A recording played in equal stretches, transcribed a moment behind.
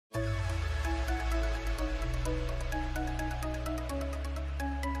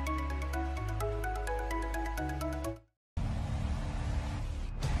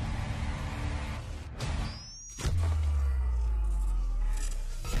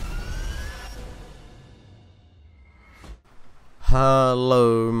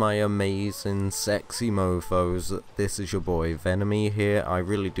Hello my amazing sexy mofos, this is your boy Venemie here. I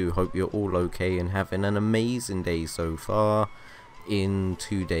really do hope you're all okay and having an amazing day so far. In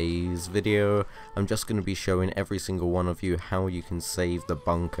today's video, I'm just going to be showing every single one of you how you can save the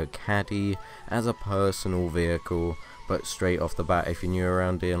bunker Caddy as a personal vehicle. But straight off the bat, if you're new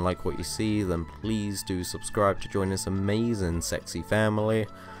around here and like what you see, then please do subscribe to join this amazing sexy family.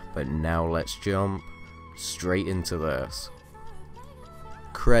 But now let's jump straight into this.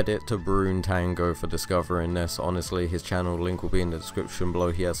 Credit to Tango for discovering this. Honestly, his channel link will be in the description below.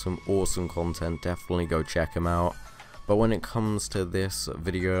 He has some awesome content, definitely go check him out. But when it comes to this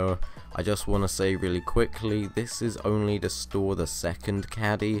video, I just want to say really quickly, this is only to store the second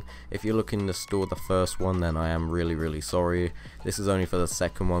Caddy. If you're looking to store the first one, then I am really sorry. This is only for the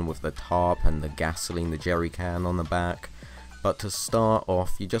second one with the tarp and the gasoline, the jerry can on the back. But to start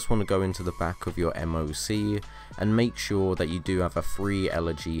off, you just want to go into the back of your MOC and make sure that you do have a free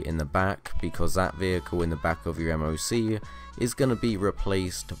elegy in the back, because that vehicle in the back of your MOC is going to be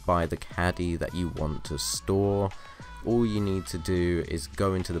replaced by the Caddy that you want to store. All you need to do is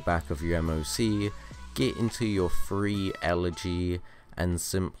go into the back of your MOC, get into your free elegy and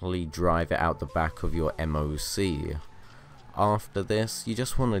simply drive it out the back of your MOC. After this, you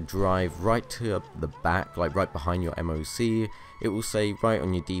just want to drive right to the back, like right behind your MOC. It will say right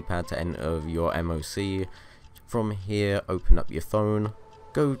on your D-pad to enter your MOC. From here, open up your phone,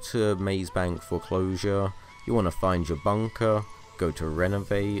 go to Maze Bank Foreclosure. You want to find your bunker, go to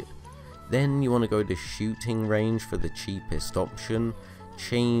Renovate. Then you want to go to Shooting Range for the cheapest option.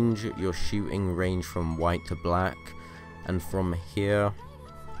 Change your shooting range from white to black, and from here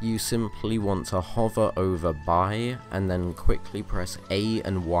you simply want to hover over buy and then quickly press A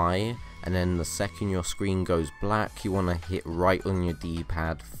and Y, and then the second your screen goes black you want to hit right on your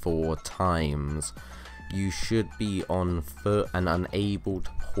D-pad 4 times. You should be on foot and unable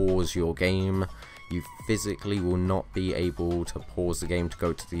to pause your game. You physically will not be able to pause the game to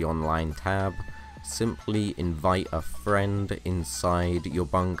go to the online tab. Simply invite a friend inside your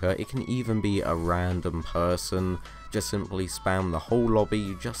bunker. It can even be a random person. Just simply spam the whole lobby.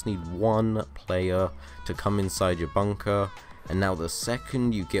 You just need one player to come inside your bunker, and now the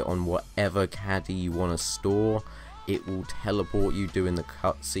second you get on whatever Caddy you want to store, it will teleport you, doing the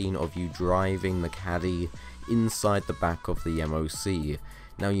cutscene of you driving the Caddy inside the back of the MOC.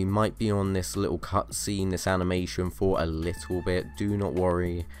 Now you might be on this little cutscene, this animation for a little bit. Do not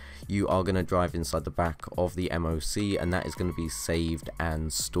worry, you are going to drive inside the back of the MOC and that is going to be saved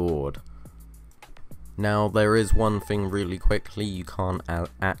and stored. Now there is one thing really quickly, you can't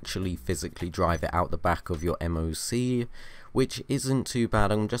actually physically drive it out the back of your MOC, which isn't too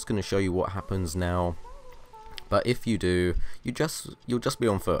bad. I'm just going to show you what happens now. But if you do, you'll just be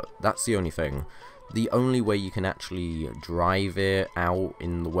on foot. That's the only thing. The only way you can actually drive it out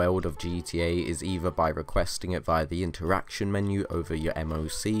in the world of GTA is either by requesting it via the interaction menu over your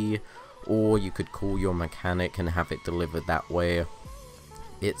MOC, or you could call your mechanic and have it delivered that way.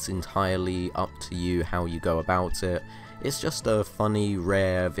 It's entirely up to you how you go about it. It's just a funny,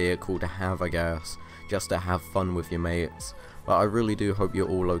 rare vehicle to have, I guess, just to have fun with your mates. But I really do hope you're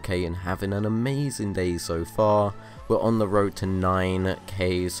all okay and having an amazing day so far. We're on the road to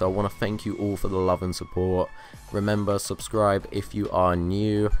 9k, so I want to thank you all for the love and support. Remember, subscribe if you are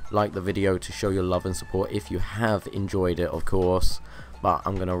new, like the video to show your love and support if you have enjoyed it, of course. But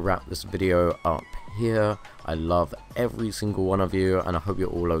I'm going to wrap this video up here. I love every single one of you and I hope you're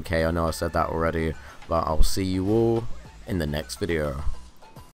all okay. I know I said that already, but I'll see you all in the next video.